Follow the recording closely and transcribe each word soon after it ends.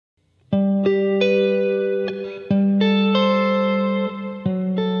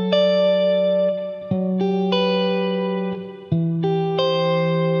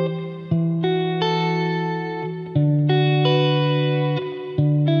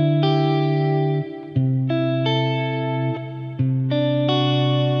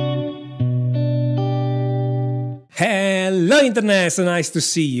Hello Internet, so nice to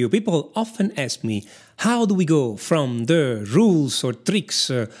see you. People often ask me, how do we go from the rules or tricks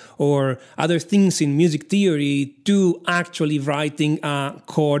or other things in music theory to actually writing a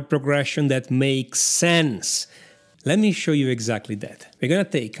chord progression that makes sense? Let me show you exactly that. We're going to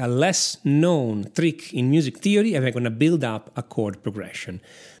take a less known trick in music theory and we're going to build up a chord progression.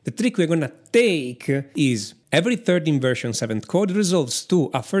 The trick we're going to take is every third inversion seventh chord resolves to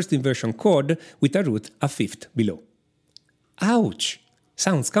a first inversion chord with a root a fifth below. Ouch!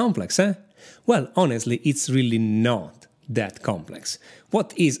 Sounds complex, eh? Well, honestly, it's really not that complex.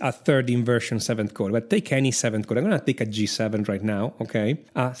 What is a third inversion seventh chord? Well, take any seventh chord. I'm going to take a G7 right now, okay?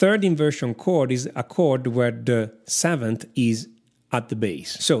 A third inversion chord is a chord where the seventh is at the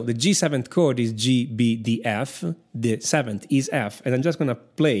base. So the G7 chord is G, B, D, F. The seventh is F. And I'm just going to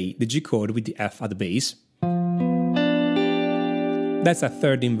play the G chord with the F at the base. That's a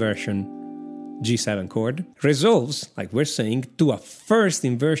third inversion G7 chord, resolves, like we're saying, to a first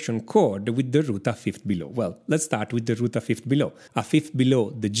inversion chord with the root a fifth below. Well, let's start with the root a fifth below. A fifth below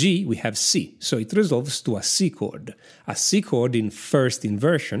the G, we have C, so it resolves to a C chord. A C chord in first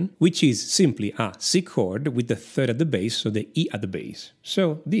inversion, which is simply a C chord with the third at the base, so the E at the base.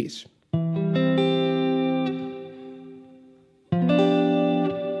 So this.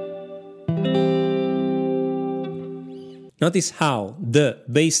 Notice how the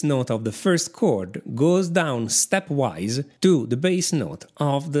bass note of the first chord goes down stepwise to the bass note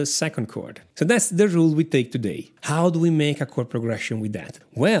of the second chord. So that's the rule we take today. How do we make a chord progression with that?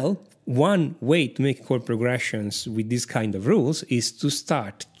 Well, one way to make chord progressions with this kind of rules is to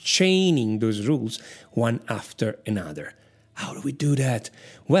start chaining those rules one after another. How do we do that?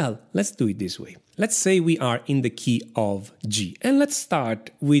 Well, let's do it this way. Let's say we are in the key of G, and let's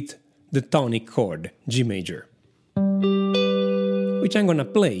start with the tonic chord, G major, which I'm going to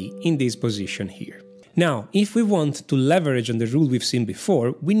play in this position here. Now, if we want to leverage on the rule we've seen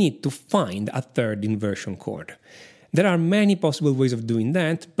before, we need to find a third inversion chord. There are many possible ways of doing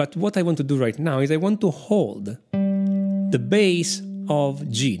that, but what I want to do right now is I want to hold the bass of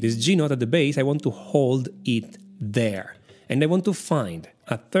G, this G note at the bass, I want to hold it there. And I want to find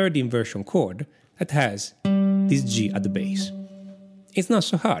a third inversion chord that has this G at the base. It's not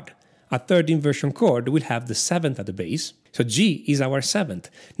so hard. A third inversion chord will have the seventh at the base, so G is our seventh.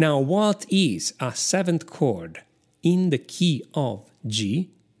 Now, what is a seventh chord in the key of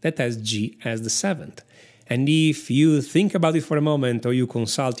G that has G as the seventh? And if you think about it for a moment or you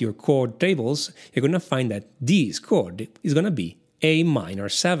consult your chord tables, you're going to find that this chord is going to be A minor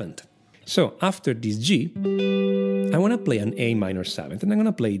seventh. So after this G, I want to play an A minor seventh, and I'm going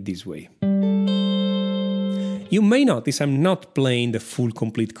to play it this way. You may notice I'm not playing the full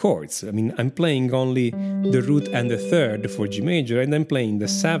complete chords. I mean, I'm playing only the root and the third for G major, and I'm playing the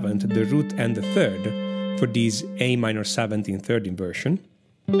seventh, the root and the third for this A minor seventh in third inversion.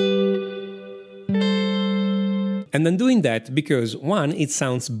 And I'm doing that because, one, it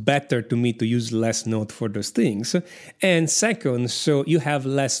sounds better to me to use less note for those things, and second, so you have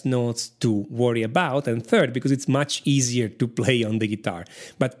less notes to worry about, and third, because it's much easier to play on the guitar.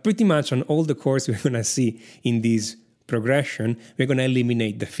 But pretty much on all the chords we're going to see in this progression, we're going to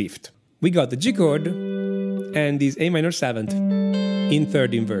eliminate the fifth. We got the G chord and this A minor seventh in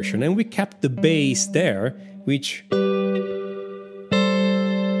third inversion, and we kept the bass there, which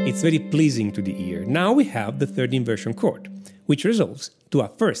it's very pleasing to the ear. Now we have the third inversion chord, which resolves to a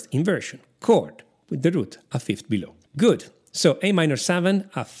first inversion chord with the root a fifth below. Good. So A minor 7,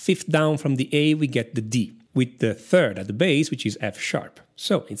 a fifth down from the A, we get the D, with the third at the base, which is F sharp.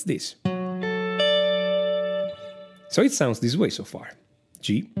 So it's this. So it sounds this way so far.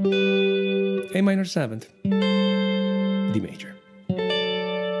 G, A minor 7th, D major.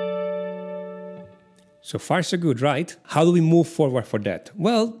 So far so good, right? How do we move forward for that?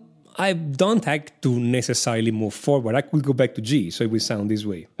 Well, I don't have to necessarily move forward. I could go back to G, so it will sound this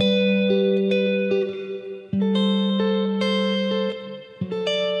way.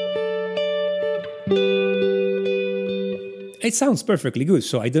 It sounds perfectly good,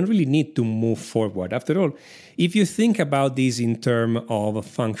 so I don't really need to move forward. After all, if you think about this in terms of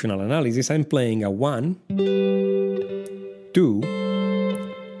functional analysis, I'm playing a 1, 2,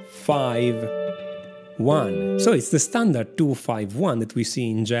 5, 1. So it's the standard 2-5-1 that we see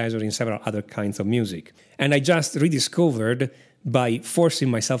in jazz or in several other kinds of music. And I just rediscovered by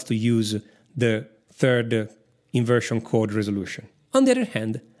forcing myself to use the third inversion chord resolution. On the other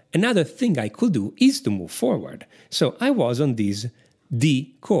hand, another thing I could do is to move forward. So I was on this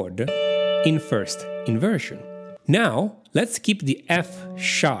D chord in first inversion. Now, let's keep the F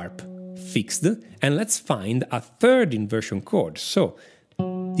sharp fixed and let's find a third inversion chord. So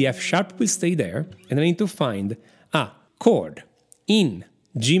the F sharp will stay there, and I need to find a chord in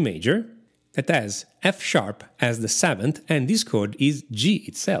G major that has F sharp as the 7th, and this chord is G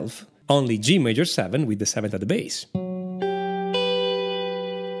itself, only G major 7 with the 7th at the base.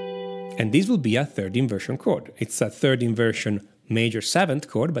 And this will be a third inversion chord. It's a third inversion major 7th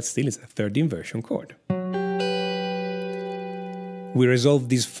chord, but still it's a third inversion chord. We resolve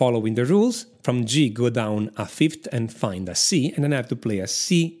this following the rules. From G, go down a 5th and find a C, and then I have to play a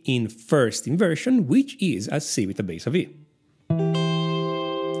C in first inversion, which is a C with a bass of E.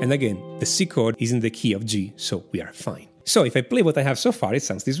 And again, the C chord is in the key of G, so we are fine. So if I play what I have so far, it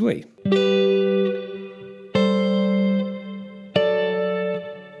sounds this way.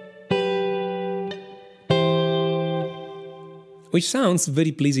 Which sounds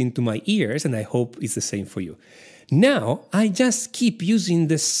very pleasing to my ears, and I hope it's the same for you. Now, I just keep using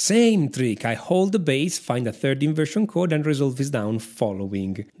the same trick. I hold the bass, find a third inversion chord, and resolve this down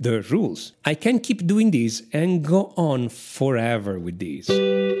following the rules. I can keep doing this and go on forever with this.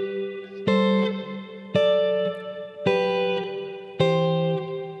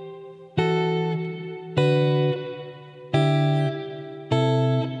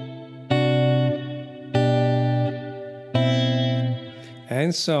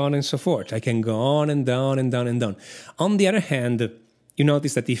 And so on and so forth. I can go on and down and down and down. On the other hand, you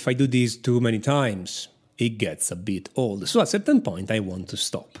notice that if I do this too many times, it gets a bit old. So at a certain point, I want to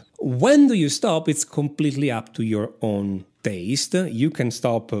stop. When do you stop? It's completely up to your own taste. You can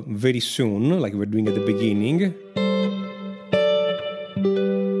stop very soon, like we're doing at the beginning,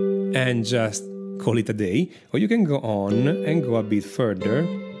 and just call it a day. Or you can go on and go a bit further.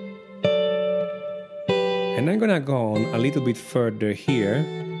 And I'm gonna go on a little bit further here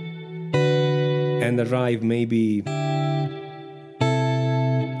and arrive maybe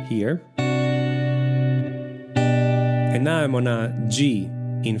here. And now I'm on a G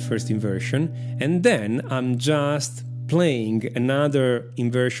in first inversion, and then I'm just playing another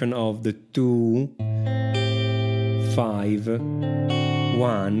inversion of the 2, 5,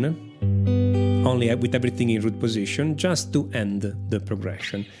 1, only with everything in root position, just to end the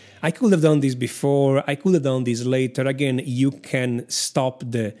progression. I could have done this before, I could have done this later. Again, you can stop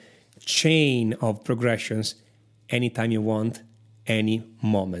the chain of progressions anytime you want, any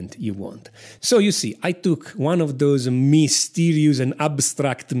moment you want. So you see, I took one of those mysterious and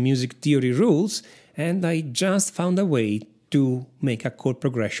abstract music theory rules, and I just found a way to make a chord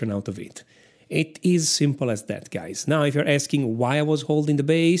progression out of it. It is simple as that, guys. Now, if you're asking why I was holding the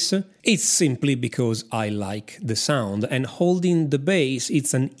bass, it's simply because I like the sound, and holding the bass,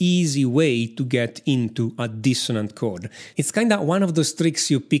 it's an easy way to get into a dissonant chord. It's kind of one of those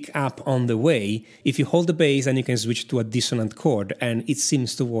tricks you pick up on the way. If you hold the bass, then you can switch to a dissonant chord, and it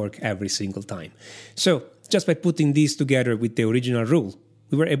seems to work every single time. So, just by putting these together with the original rule,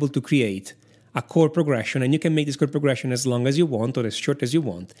 we were able to create a chord progression, and you can make this chord progression as long as you want or as short as you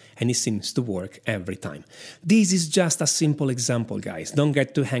want, and it seems to work every time. This is just a simple example, guys. Don't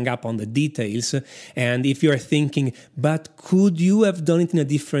get too hung up on the details, and if you're thinking, but could you have done it in a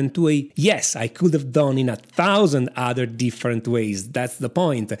different way? Yes, I could have done in 1,000 other different ways. That's the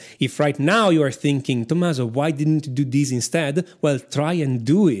point. If right now you are thinking, Tommaso, why didn't you do this instead? Well, try and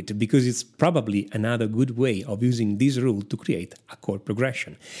do it, because it's probably another good way of using this rule to create a chord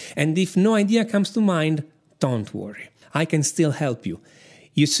progression. And if no idea comes to mind, don't worry. I can still help you.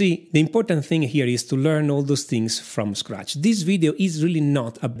 You see, the important thing here is to learn all those things from scratch. This video is really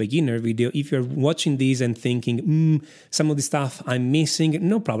not a beginner video. If you're watching this and thinking, some of the stuff I'm missing,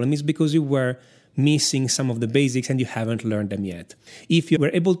 no problem. It's because you were missing some of the basics and you haven't learned them yet. If you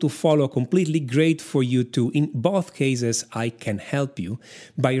were able to follow completely, great for you too. In both cases, I can help you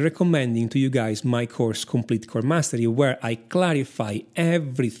by recommending to you guys my course Complete Chord Mastery, where I clarify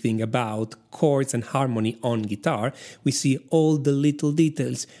everything about chords and harmony on guitar. We see all the little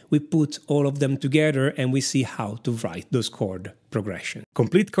details, we put all of them together, and we see how to write those chord progressions.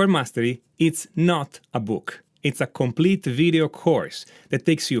 Complete Chord Mastery, it's not a book. It's a complete video course that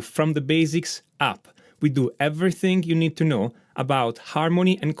takes you from the basics up. We do everything you need to know about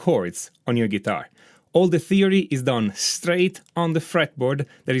harmony and chords on your guitar. All the theory is done straight on the fretboard.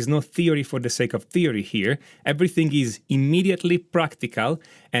 There is no theory for the sake of theory here. Everything is immediately practical,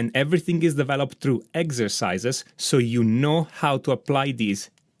 and everything is developed through exercises, so you know how to apply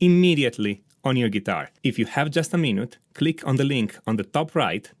these immediately on your guitar. If you have just a minute, click on the link on the top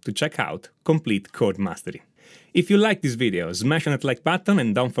right to check out Complete Chord Mastery. If you like this video, smash on that like button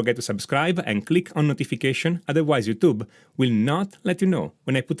and don't forget to subscribe and click on notification, otherwise YouTube will not let you know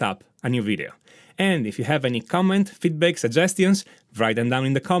when I put up a new video. And if you have any comment, feedback, suggestions, write them down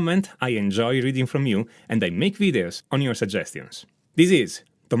in the comment. I enjoy reading from you and I make videos on your suggestions. This is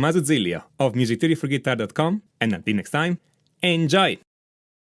Tommaso Zillia of musictheoryforguitar.com, and until next time, enjoy!